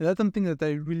 And that's something that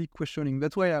I'm really questioning.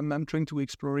 That's why I'm trying to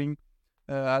exploring,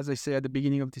 as I say at the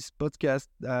beginning of this podcast,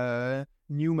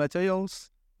 new materials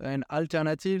and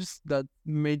alternatives that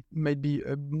might be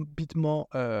a bit more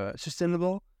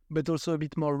sustainable, but also a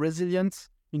bit more resilient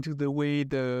into the way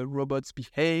the robots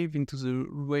behave, into the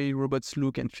way robots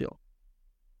look and feel.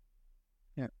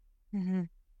 Yeah. Mm-hmm.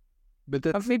 But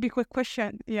that's maybe a quick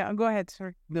question. Yeah, go ahead.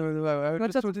 Sorry. No. I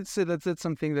just wanted to say that that's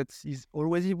something that is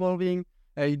always evolving.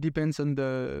 It depends on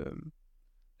the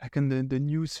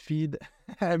news feed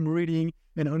I'm reading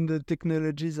and on the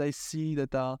technologies I see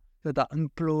that are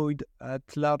employed at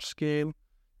large scale,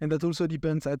 and that also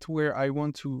depends at where I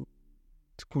want to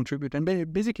contribute. And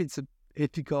basically, it's an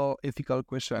ethical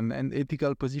question and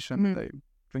ethical position that I'm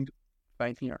trying to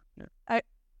find here. Yeah.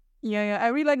 I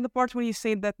really like the part when you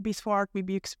say that piece of art may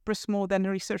be expressed more than a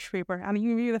research paper. And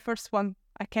you're the first one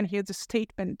I can hear the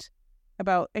statement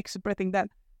about expressing that.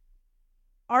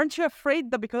 Aren't you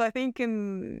afraid that, because I think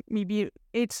maybe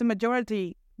it's a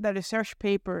majority, the research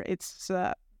paper, it's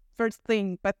first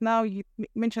thing, but now you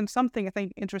mentioned something I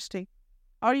think interesting.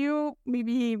 Are you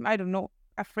maybe, I don't know,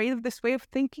 afraid of this way of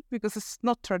thinking because it's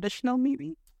not traditional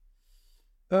maybe?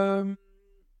 I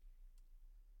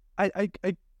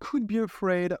could be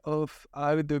afraid of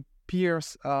how the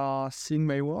peers are seeing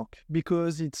my work,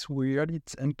 because it's weird,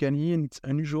 it's uncanny, and it's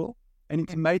unusual, and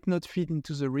it might not fit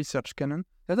into the research canon.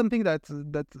 That's something that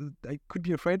I could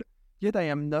be afraid, yet I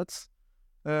am not.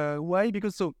 Why?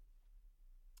 Because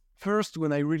first,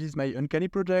 when I released my uncanny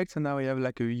project, and now I have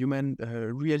like a human,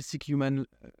 realistic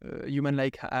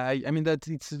human-like eye. I mean that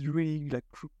it's really like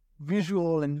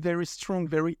visual and very strong,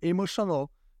 very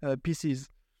emotional pieces.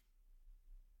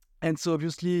 And so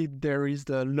obviously there is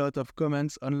a lot of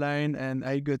comments online, and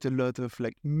I got a lot of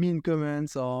like mean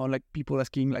comments, or like people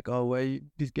asking like, oh, why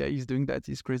this guy is doing that,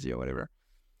 he's crazy or whatever.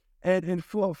 And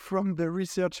from the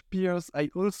research peers, I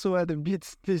also had a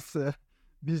bit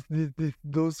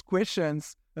those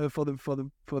questions for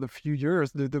the few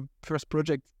years. The first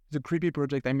project, the creepy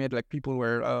project I made, like people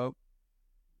were,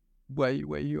 why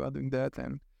you are doing that,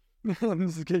 and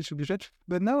this guy should be shut.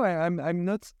 But now I'm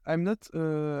not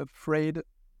afraid.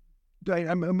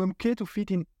 I'm okay to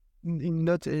fit in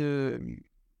not.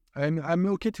 I'm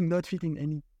okay to not fit in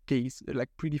any case, like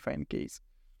predefined case.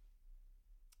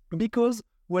 Because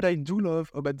what I do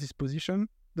love about this position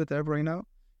that I have right now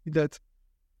is that,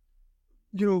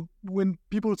 when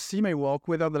people see my work,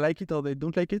 whether they like it or they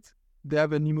don't like it, they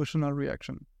have an emotional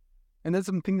reaction, and that's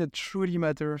something that truly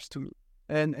matters to me.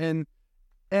 And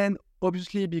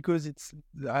obviously, because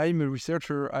I'm a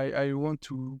researcher, I want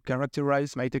to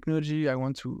characterize my technology. I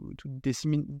want to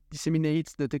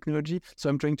disseminate the technology. So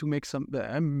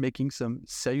I'm making some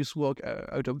serious work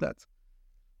out of that.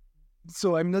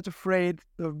 So I'm not afraid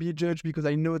of being judged because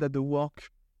I know that the work,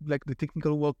 like the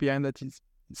technical work behind that, is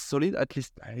solid. At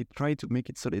least I try to make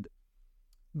it solid.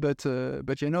 But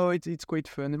it's quite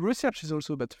fun. Research is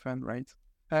also about fun, right?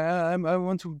 I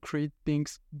want to create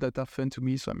things that are fun to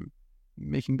me, so I'm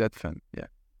making that fun.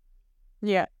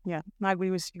 Yeah, I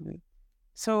agree with you.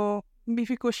 So maybe if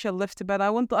we push a lift a bit, I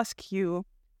want to ask you,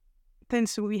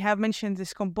 since we have mentioned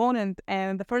this component,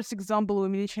 and the first example we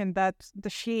mentioned that the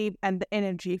shape and the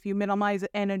energy, if you minimize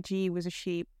the energy with the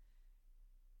shape,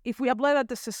 if we apply that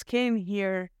to the skin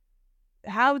here,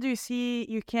 how do you see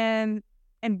you can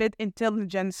embed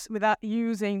intelligence without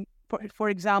using, for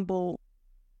example,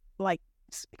 like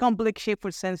complex shape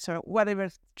for sensor, whatever,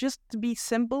 just to be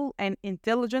simple and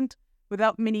intelligent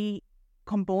without many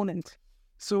components?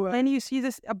 So can you see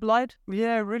this applied?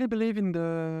 Yeah, I really believe in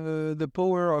the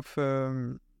power of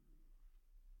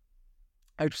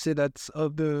I would say that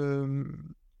of the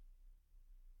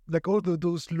like all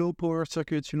those low power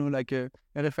circuits, like a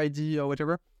RFID or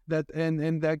whatever, that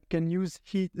and that can use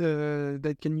heat,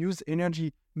 that can use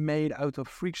energy made out of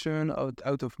friction,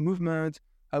 out of movement,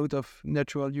 out of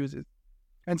natural uses.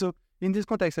 And so in this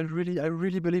context, I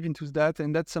really believe into that,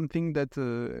 and that's something that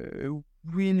will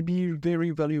be very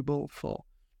valuable for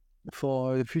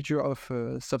the future of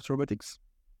soft robotics.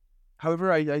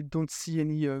 However, I don't see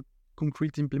any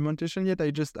concrete implementation yet.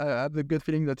 I have the gut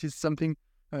feeling that it's something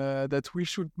that we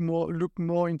should look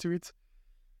more into it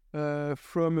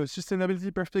from a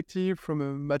sustainability perspective, from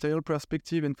a material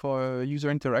perspective, and for a user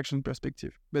interaction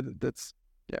perspective. But that's,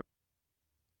 yeah.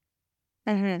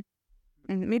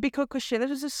 And maybe quick question.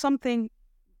 This is something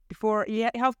before you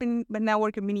have been now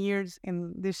working many years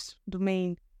in this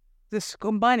domain, this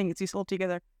combining these all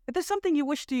together. If there's something you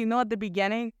wish to know at the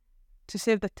beginning to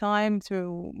save the time,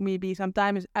 to maybe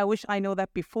sometimes I wish I know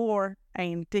that before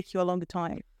and take you a long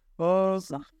time.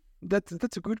 That's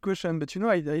a good question, but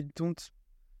I don't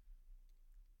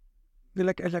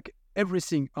like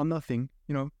everything or nothing.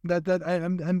 That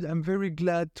I'm very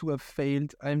glad to have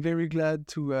failed. I'm very glad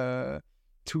to have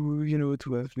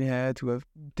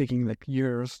taken like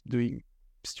years doing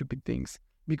stupid things,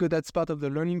 because that's part of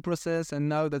the learning process, and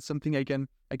now that's something I can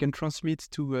transmit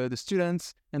to the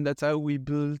students, and that's how we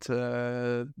build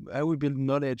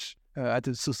knowledge at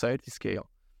a society scale.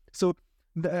 So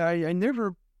I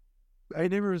never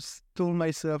told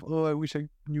myself, oh, I wish I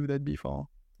knew that before.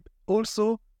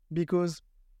 Also because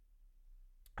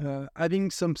having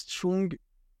some strong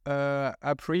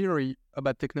a priori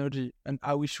about technology and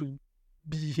how we should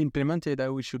be implemented,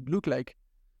 how we should look like,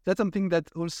 that's something that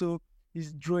also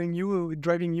is driving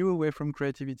you away from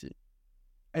creativity.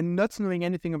 And not knowing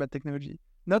anything about technology,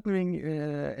 not knowing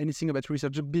anything about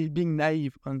research, being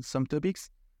naive on some topics,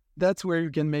 that's where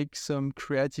you can make some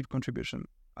creative contribution.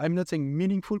 I'm not saying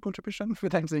meaningful contribution,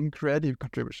 but I'm saying creative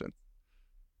contribution.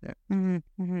 Yeah.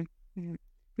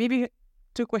 Maybe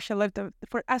two questions left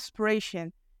for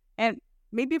aspiration. And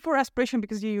maybe for aspiration,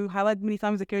 because you highlight many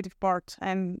times the creative part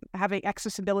and having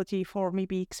accessibility for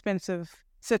maybe expensive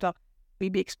setup,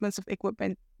 maybe expensive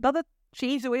equipment. Does it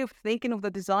change the way of thinking of the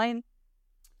design?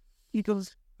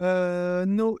 Because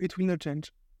no, it will not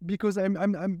change, because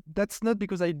I'm that's not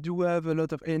because I do have a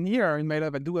lot of, and here in my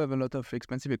lab I do have a lot of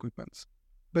expensive equipment,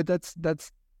 but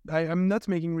I'm not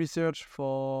making research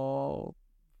for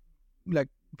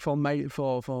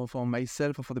myself or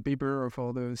for the paper or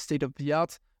for the state of the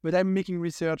art, but I'm making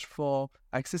research for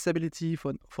accessibility,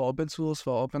 for open source,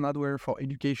 for open hardware, for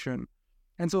education.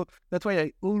 And so that's why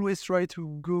I always try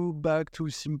to go back to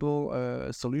simple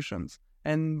solutions.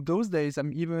 And those days,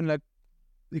 I'm even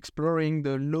exploring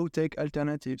the low-tech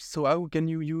alternatives. So how can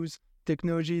you use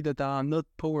technology that are not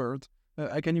powered?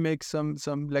 How can you make some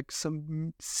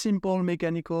simple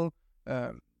mechanical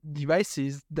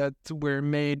devices that were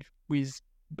made with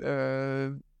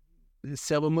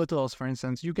servo motors, for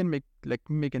instance? You can make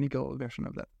mechanical version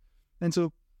of that. And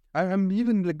so I'm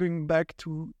even going back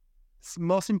to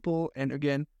more simple and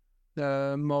again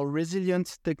more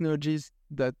resilient technologies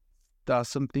that are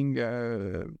something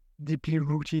deeply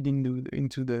rooted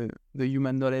into the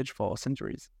human knowledge for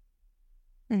centuries.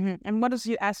 And what is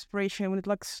your aspiration when it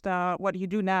looks to what you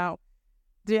do now?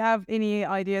 Do you have any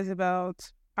ideas about,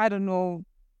 I don't know,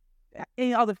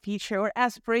 any other feature or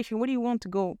aspiration? Where do you want to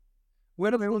go?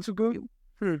 Where do I want to go?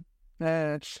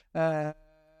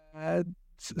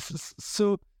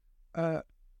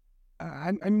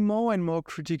 I'm more and more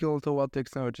critical toward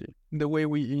technology, the way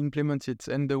we implement it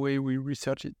and the way we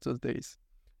research it those days,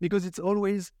 because it's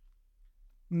always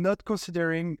not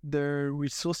considering the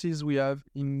resources we have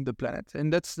in the planet.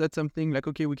 And that's something like,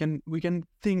 okay, we can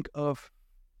think of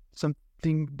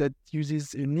something that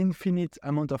uses an infinite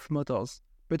amount of motors,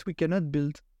 but we cannot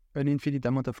build an infinite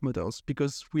amount of motors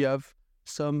because we have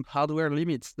some hardware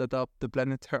limits that are the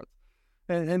planet Earth.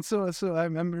 And so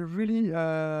I'm really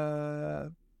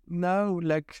now,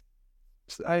 like,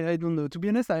 I don't know. To be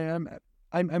honest,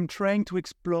 I'm trying to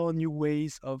explore new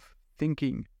ways of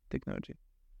thinking technology.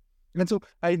 And so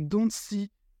I don't see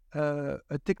a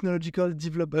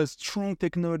strong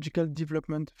technological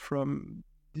development from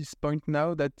this point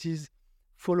now that is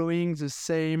following the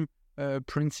same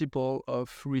principle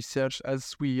of research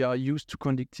as we are used to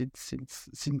conduct it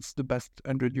since the past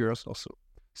 100 years or so.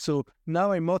 So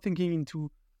now I'm more thinking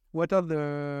into what are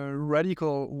the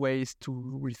radical ways to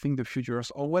rethink the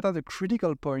futures, or what are the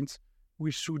critical points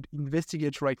we should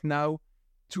investigate right now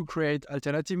to create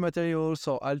alternative materials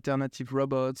or alternative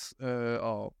robots,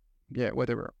 or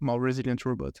whatever, more resilient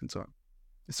robots and so on.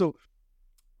 So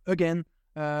again,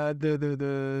 the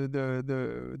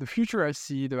future I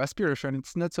see, the aspiration,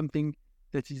 it's not something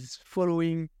that is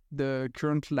following the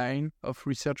current line of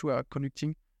research we are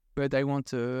conducting, but I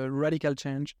want a radical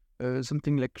change,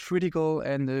 something like critical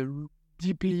and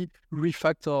deeply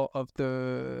refactor of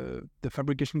the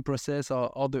fabrication process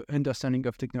or the understanding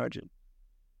of technology.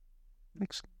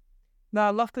 Excellent. Now, I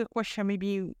love the question.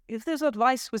 Maybe if there's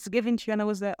advice was given to you and it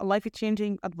was a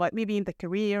life-changing advice, maybe in the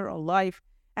career or life,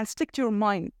 and stick to your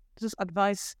mind, this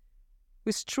advice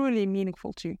was truly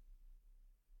meaningful to you.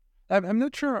 I'm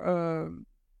not sure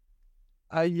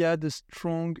I had a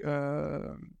strong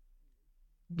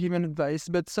given advice,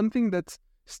 but something that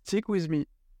stick with me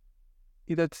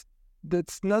is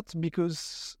that's not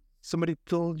because somebody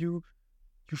told you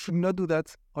should not do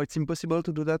that or it's impossible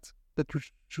to do that you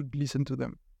should listen to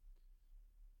them.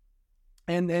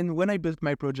 And when I built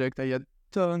my project, I had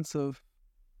tons of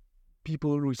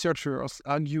people, researchers,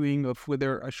 arguing of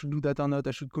whether I should do that or not,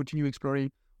 I should continue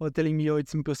exploring, or telling me, oh,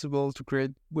 it's impossible to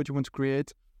create what you want to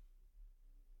create.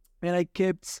 And I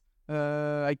kept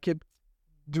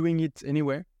doing it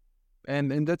anyway.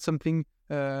 And that's something,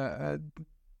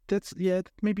 that's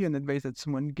maybe an advice that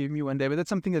someone gave me one day, but that's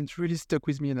something that really stuck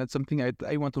with me, and that's something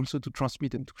I want also to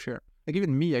transmit and to share. Like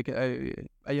even me, I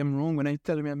am wrong when I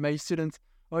tell my students,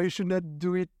 oh, you should not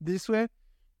do it this way,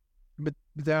 but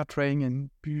they are trying, and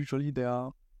usually they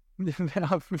are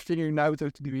figuring out how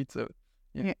to do it. So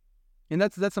yeah. And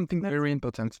that's something very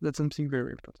important. That's something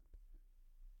very important.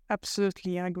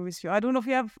 Absolutely, I agree with you. I don't know if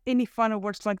you have any final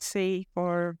words to like to say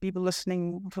for people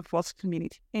listening of the philosophy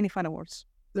community. Any final words?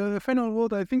 The final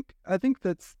word, I think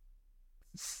that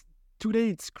today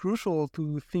it's crucial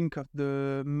to think of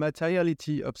the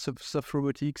materiality of soft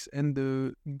robotics and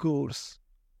the goals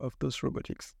of those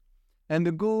robotics. And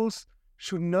the goals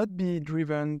should not be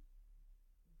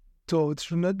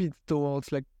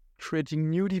towards like creating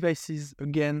new devices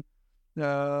again,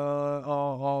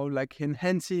 or like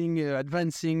enhancing,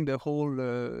 advancing the whole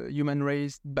human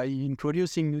race by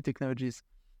introducing new technologies.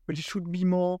 But it should be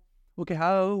more, okay,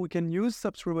 how we can use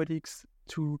soft robotics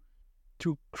to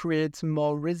create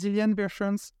more resilient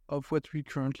versions of what we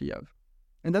currently have.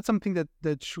 And that's something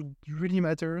that should really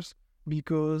matters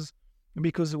because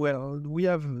well, we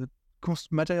have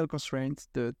material constraints,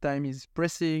 the time is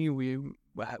pressing, we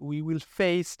will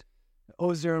face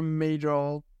other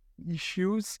major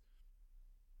issues.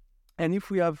 And if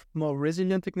we have more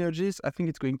resilient technologies, I think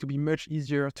it's going to be much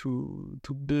easier to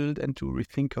build and to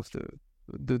rethink of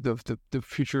the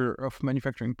future of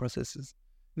manufacturing processes.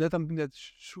 That's something that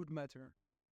should matter.